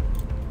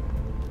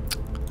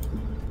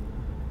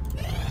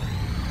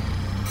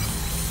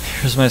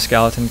 Here's my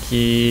skeleton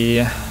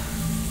key. I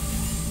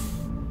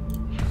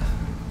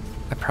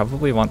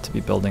probably want to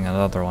be building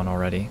another one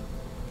already.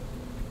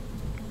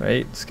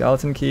 Right?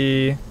 Skeleton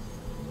key,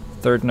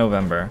 3rd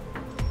November.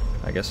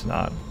 I guess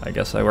not. I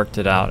guess I worked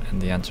it out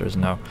and the answer is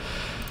no.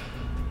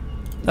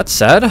 That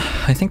said,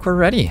 I think we're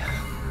ready.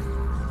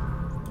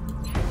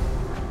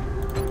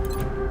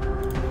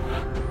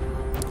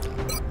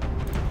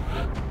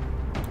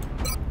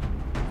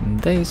 And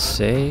they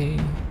say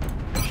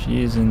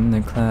she's in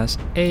the class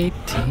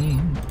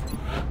 18.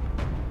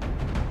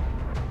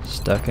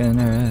 Stuck in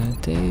her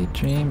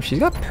daydream. She's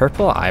got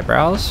purple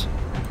eyebrows.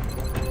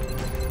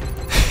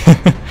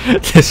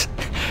 This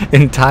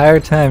entire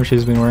time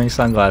she's been wearing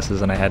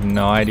sunglasses and I had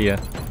no idea.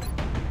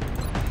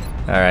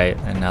 Alright,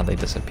 and now they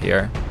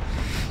disappear.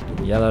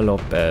 Yella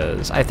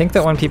Lopez. I think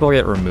that when people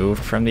get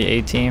removed from the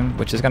A-team,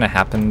 which is going to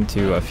happen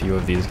to a few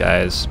of these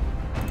guys,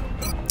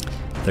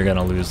 they're going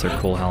to lose their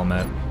cool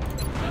helmet.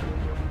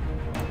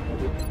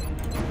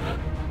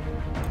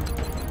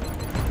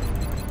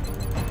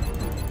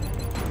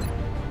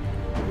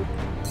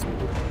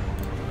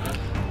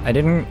 I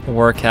didn't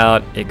work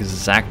out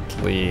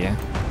exactly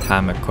how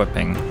I'm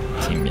equipping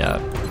the team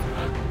yet.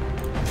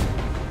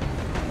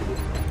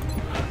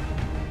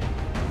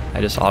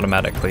 I just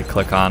automatically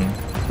click on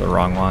the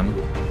wrong one.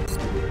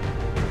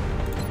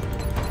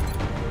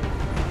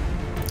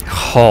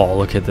 Oh,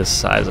 look at the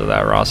size of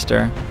that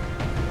roster.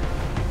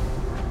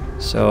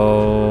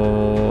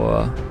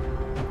 So...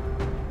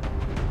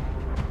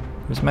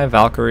 here's my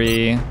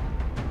Valkyrie.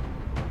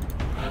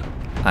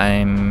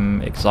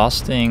 I'm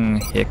exhausting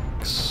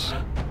Hicks.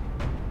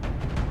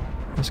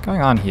 What's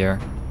going on here?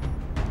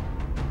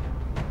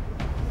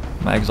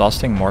 Am I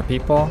exhausting more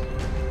people?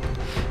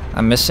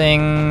 I'm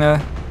missing...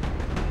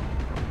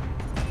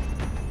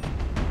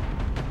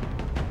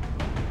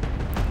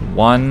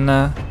 one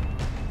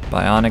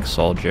bionic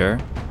soldier.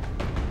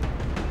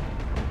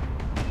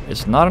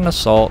 It's not an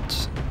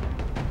assault.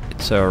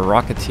 It's a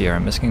rocketeer.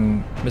 I'm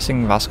missing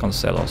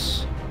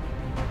Vasconcelos.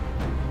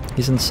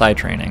 He's in psi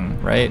training,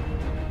 right?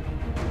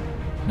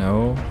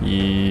 No,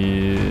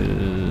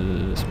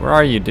 he's... where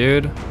are you,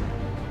 dude?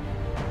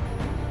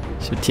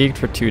 He's fatigued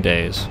for 2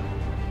 days.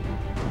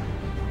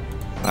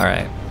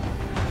 Alright.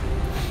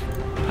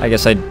 I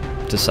guess I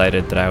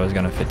decided that I was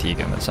going to fatigue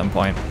him at some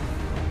point.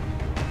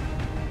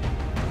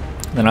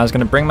 Then I was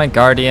going to bring my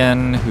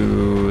Guardian,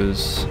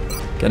 who's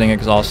getting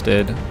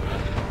exhausted.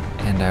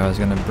 And I was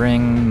going to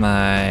bring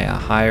my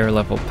higher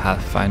level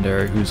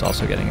Pathfinder, who's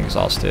also getting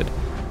exhausted.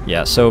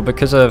 Yeah, so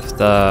because of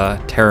the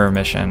terror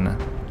mission,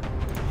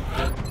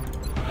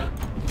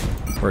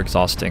 we're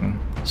exhausting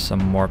some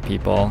more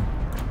people.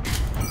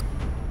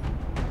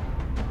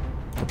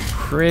 We're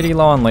pretty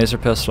low on laser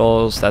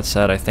pistols. That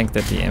said, I think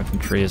that the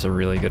infantry is a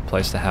really good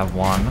place to have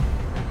one.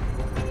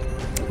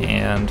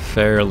 And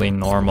fairly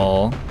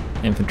normal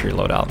infantry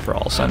loadout for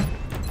Olsen.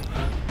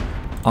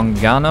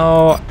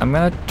 Ongano, I'm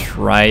gonna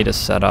try to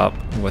set up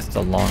with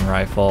the long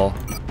rifle.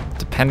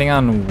 Depending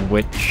on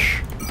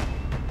which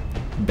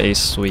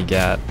base we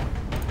get,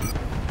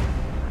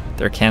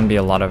 there can be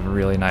a lot of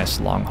really nice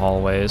long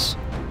hallways.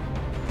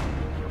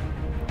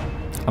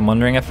 I'm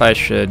wondering if I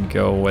should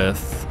go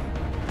with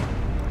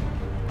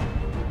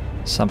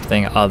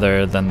something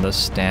other than the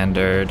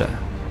standard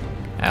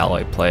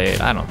alloy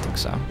plate. I don't think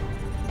so.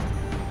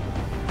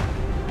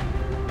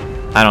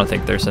 I don't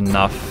think there's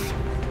enough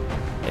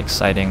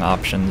exciting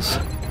options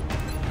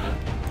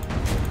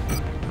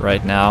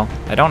right now.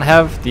 I don't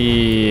have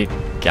the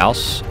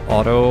Gauss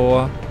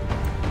auto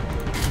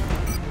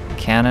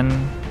cannon,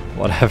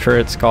 whatever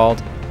it's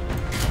called.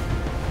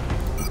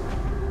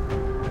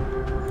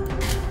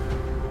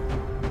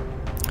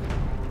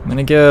 I'm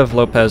gonna give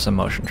Lopez a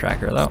motion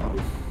tracker though.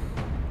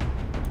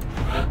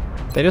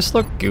 They just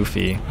look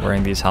goofy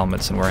wearing these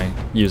helmets and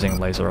using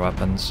laser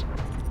weapons.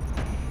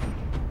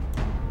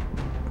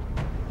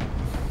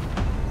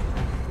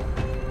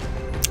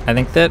 I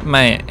think that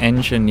my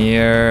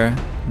engineer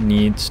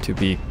needs to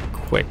be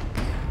quick.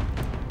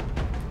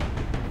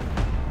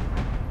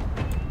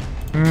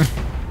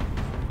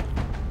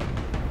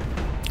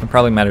 It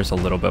probably matters a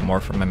little bit more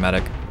for my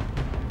medic.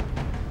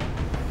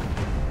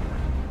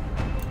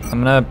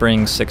 I'm gonna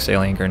bring 6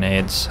 alien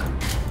grenades.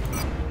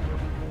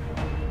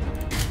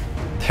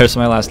 There's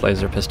my last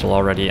laser pistol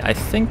already. I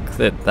think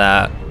that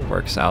that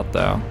works out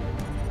though.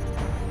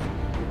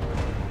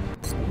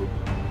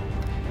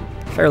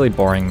 Fairly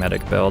boring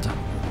medic build.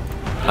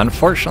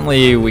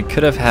 Unfortunately, we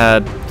could have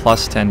had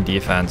 +10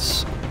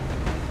 defense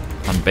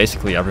on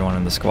basically everyone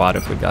in the squad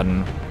if we'd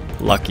gotten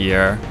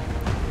luckier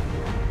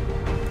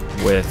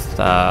with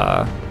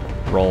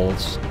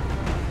rolls.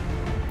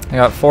 I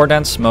got 4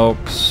 dense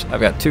smokes.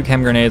 I've got 2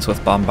 chem grenades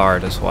with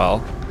bombard as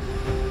well.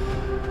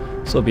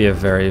 This will be a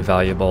very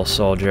valuable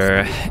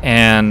soldier.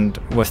 And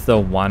with the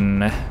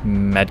 1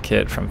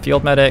 medkit from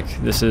field medic,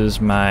 this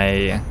is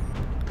my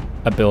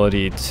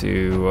ability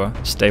to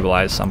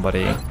stabilize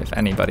somebody if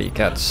anybody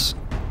gets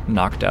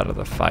knocked out of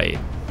the fight.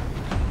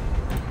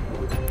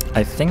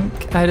 I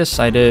think I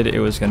decided it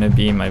was going to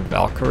be my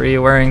Valkyrie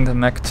wearing the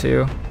mech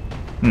too.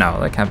 No,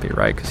 that can't be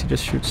right because he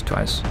just shoots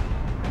twice.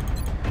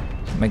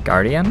 Is it my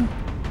Guardian?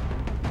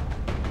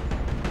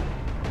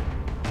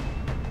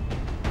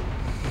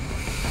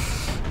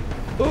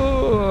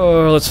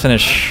 Oh, let's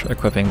finish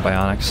equipping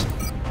bionics.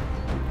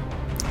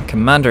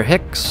 Commander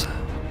Hicks.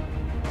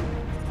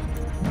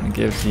 I'm going to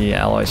give the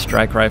alloy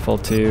strike rifle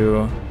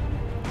to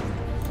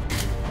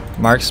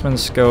marksman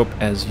scope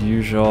as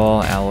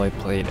usual, alloy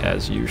plate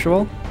as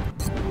usual.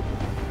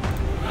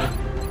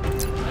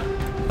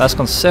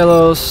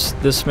 Vasconcelos,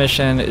 this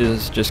mission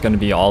is just going to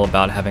be all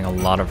about having a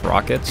lot of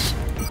rockets.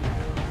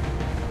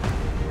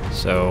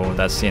 So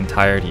that's the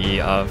entirety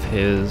of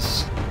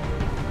his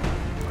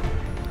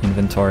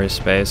inventory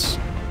space.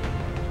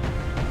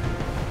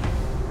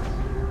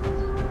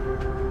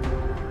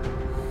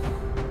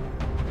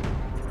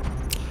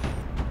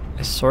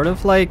 I sort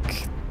of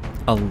like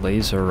a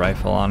laser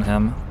rifle on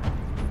him,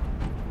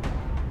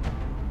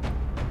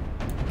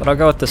 but I'll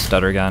go with the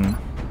stutter gun.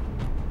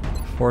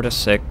 4 to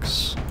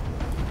 6.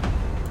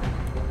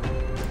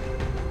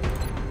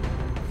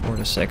 4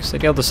 to 6. They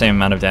deal the same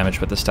amount of damage,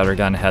 but the stutter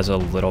gun has a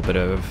little bit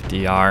of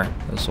DR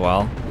as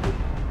well.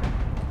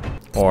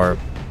 Or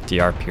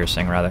DR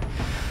piercing, rather.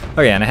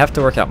 Okay, and I have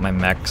to work out my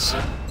mechs.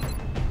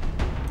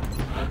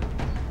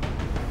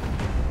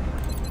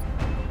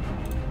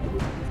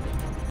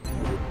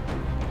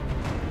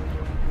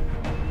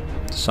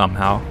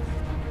 Somehow.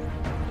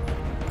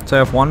 So I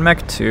have 1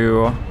 mech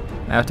 2.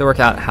 I have to work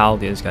out how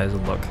these guys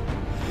look.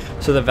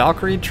 So the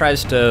Valkyrie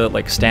tries to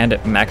like stand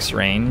at mech's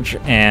range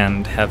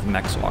and have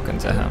mechs walk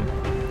into him.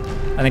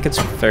 I think it's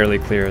fairly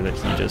clear that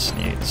he just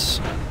needs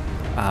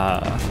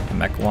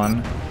mech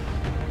 1.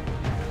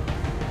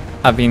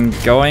 I've been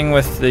going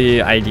with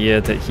the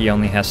idea that he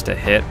only has to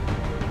hit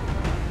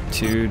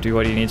to do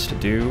what he needs to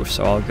do,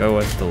 so I'll go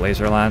with the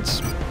laser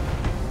lance.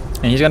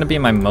 And he's going to be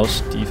my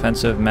most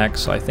defensive mech,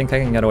 so I think I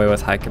can get away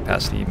with high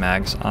capacity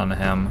mags on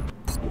him.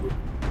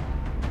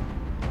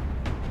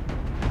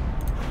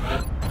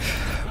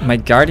 My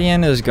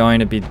Guardian is going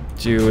to be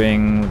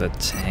doing the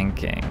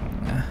tanking.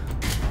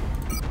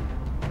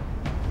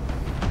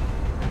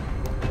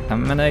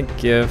 I'm going to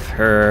give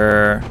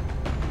her...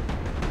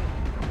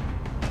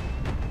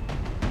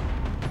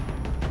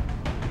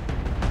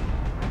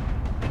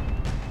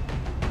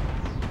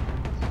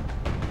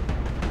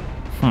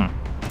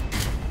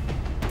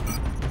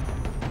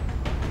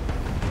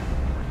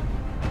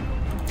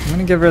 I'm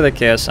gonna give her the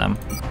KSM.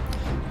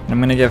 I'm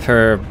gonna give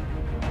her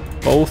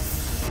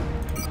both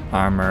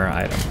armor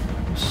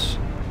items.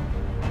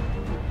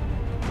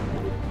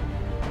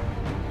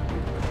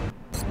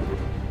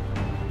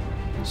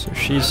 So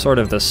she's sort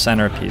of the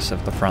centerpiece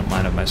of the front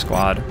line of my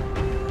squad.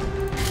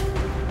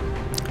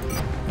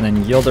 And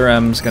then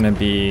Yildirim's gonna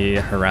be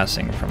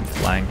harassing from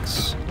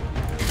flanks,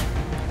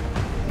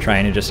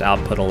 trying to just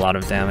output a lot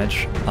of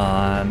damage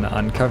on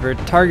uncovered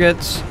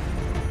targets.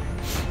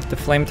 The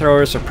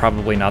flamethrowers are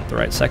probably not the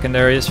right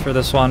secondaries for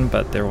this one,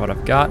 but they're what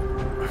I've got.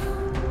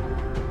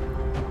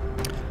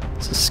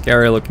 It's a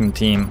scary looking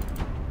team.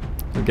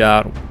 We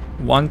got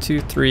 1, 2,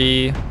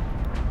 3,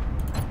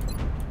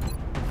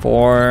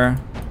 4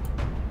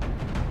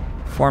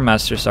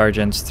 Master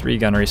Sergeants, 3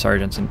 Gunnery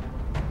Sergeants, and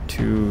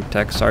 2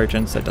 Tech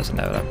Sergeants. That doesn't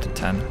add up to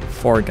 10.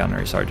 4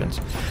 Gunnery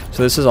Sergeants.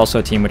 So this is also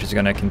a team which is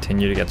going to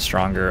continue to get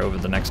stronger over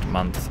the next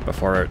month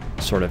before it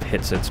sort of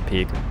hits its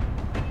peak,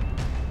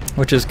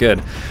 which is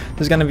good.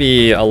 There's going to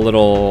be a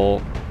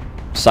little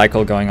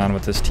cycle going on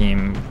with this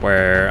team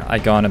where I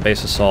go on a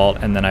base assault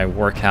and then I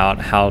work out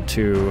how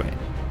to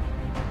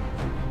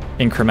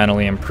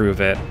incrementally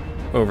improve it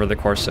over the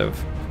course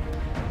of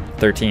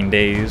 13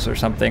 days or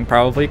something,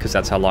 probably, because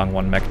that's how long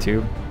 1 Mech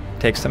 2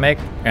 takes to make,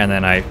 and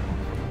then I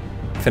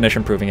finish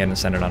improving it and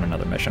send it on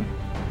another mission.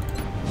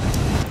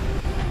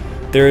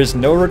 There is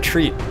no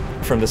retreat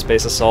from the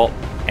space assault,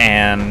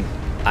 and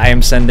I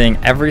am sending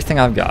everything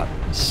I've got.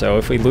 So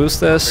if we lose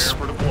this,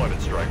 Prepare for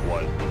deployment, Strike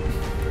One.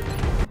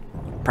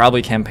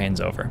 probably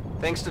campaign's over.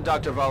 Thanks to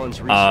Dr.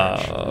 Vollen's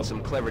research and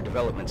some clever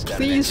developments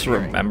down in Please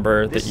engineering,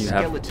 remember that this you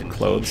have skeleton key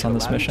clothes should on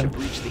this allow you to mission.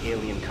 breach the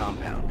alien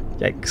compound. We've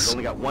Yikes.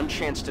 only got one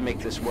chance to make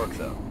this work,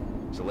 though.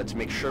 So let's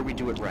make sure we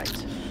do it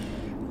right.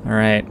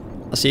 Alright,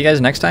 I'll see you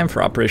guys next time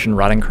for Operation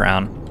Rotting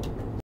Crown.